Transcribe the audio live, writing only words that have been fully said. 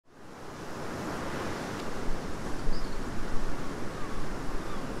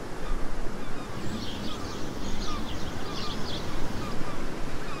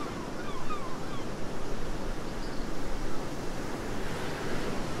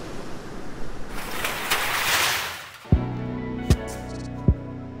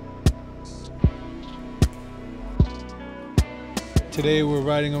Today we're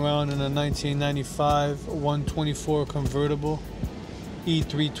riding around in a 1995 124 convertible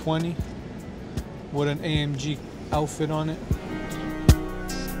E320 with an AMG outfit on it.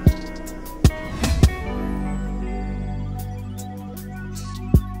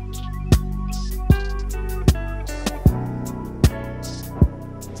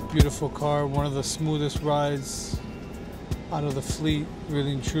 It's a beautiful car, one of the smoothest rides out of the fleet,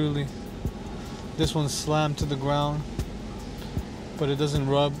 really and truly. This one's slammed to the ground, but it doesn't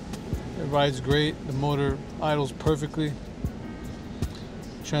rub. It rides great. The motor idles perfectly.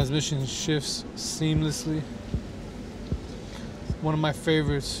 Transmission shifts seamlessly. One of my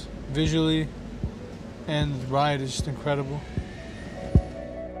favorites visually, and the ride is just incredible.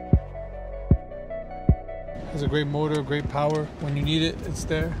 Has a great motor, great power. When you need it, it's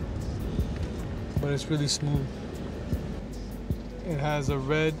there, but it's really smooth. It has a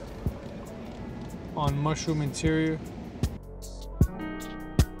red on mushroom interior.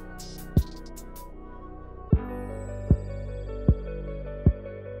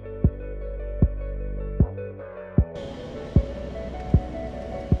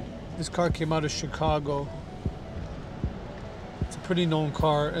 This car came out of Chicago. It's a pretty known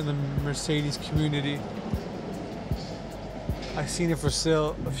car in the Mercedes community. I've seen it for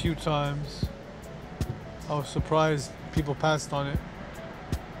sale a few times. I was surprised people passed on it.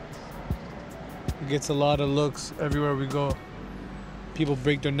 It gets a lot of looks everywhere we go. People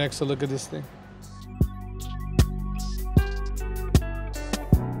break their necks to look at this thing.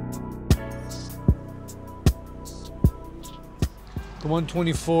 The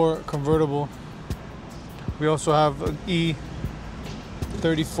 124 convertible. We also have an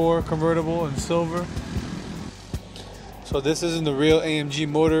E34 convertible in silver. So this isn't the real AMG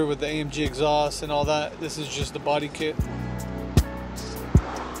motor with the AMG exhaust and all that. This is just the body kit.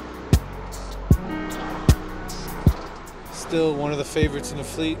 Still one of the favorites in the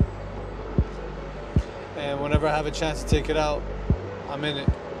fleet. And whenever I have a chance to take it out, I'm in it.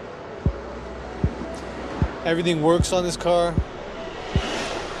 Everything works on this car.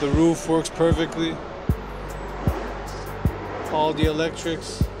 The roof works perfectly. All the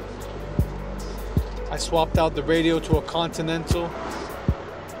electrics. I swapped out the radio to a Continental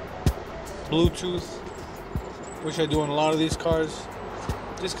Bluetooth, which I do on a lot of these cars,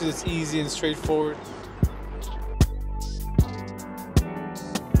 just because it's easy and straightforward.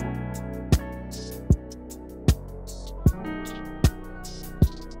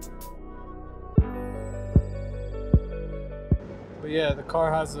 But yeah, the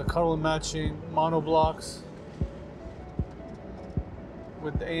car has the color matching monoblocks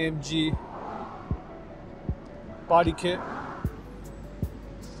with the AMG body kit,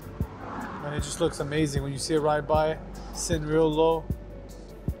 and it just looks amazing when you see it ride by, sitting real low,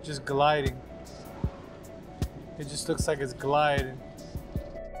 just gliding. It just looks like it's gliding.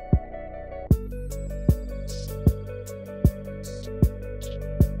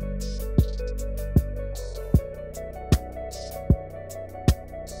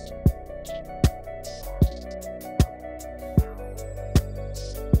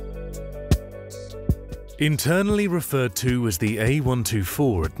 Internally referred to as the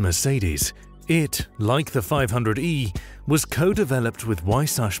A124 at Mercedes, it, like the 500e, was co-developed with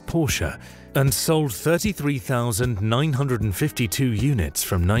Weissach Porsche and sold 33,952 units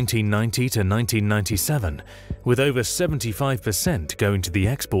from 1990 to 1997, with over 75% going to the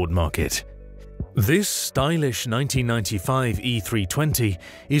export market. This stylish 1995 E320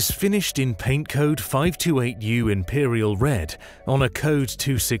 is finished in paint code 528U Imperial Red on a code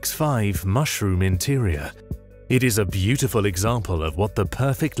 265 mushroom interior. It is a beautiful example of what the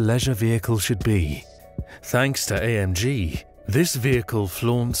perfect leisure vehicle should be. Thanks to AMG, this vehicle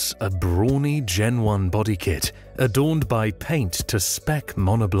flaunts a brawny Gen 1 body kit adorned by paint to spec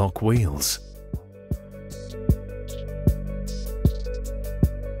monoblock wheels.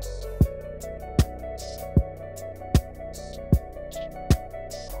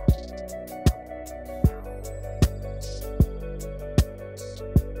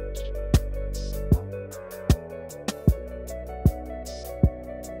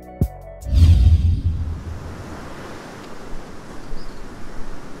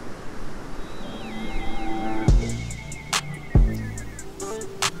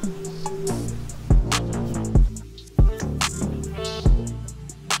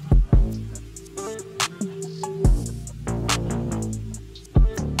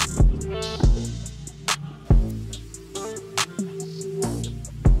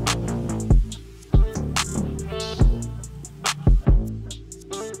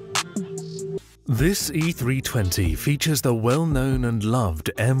 This E320 features the well-known and loved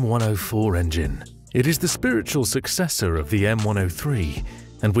M104 engine. It is the spiritual successor of the M103,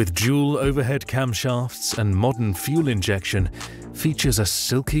 and with dual overhead camshafts and modern fuel injection, features a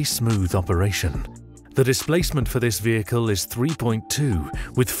silky smooth operation. The displacement for this vehicle is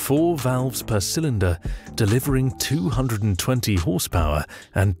 3.2, with 4 valves per cylinder, delivering 220 horsepower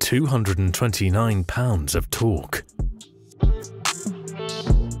and 229 pounds of torque.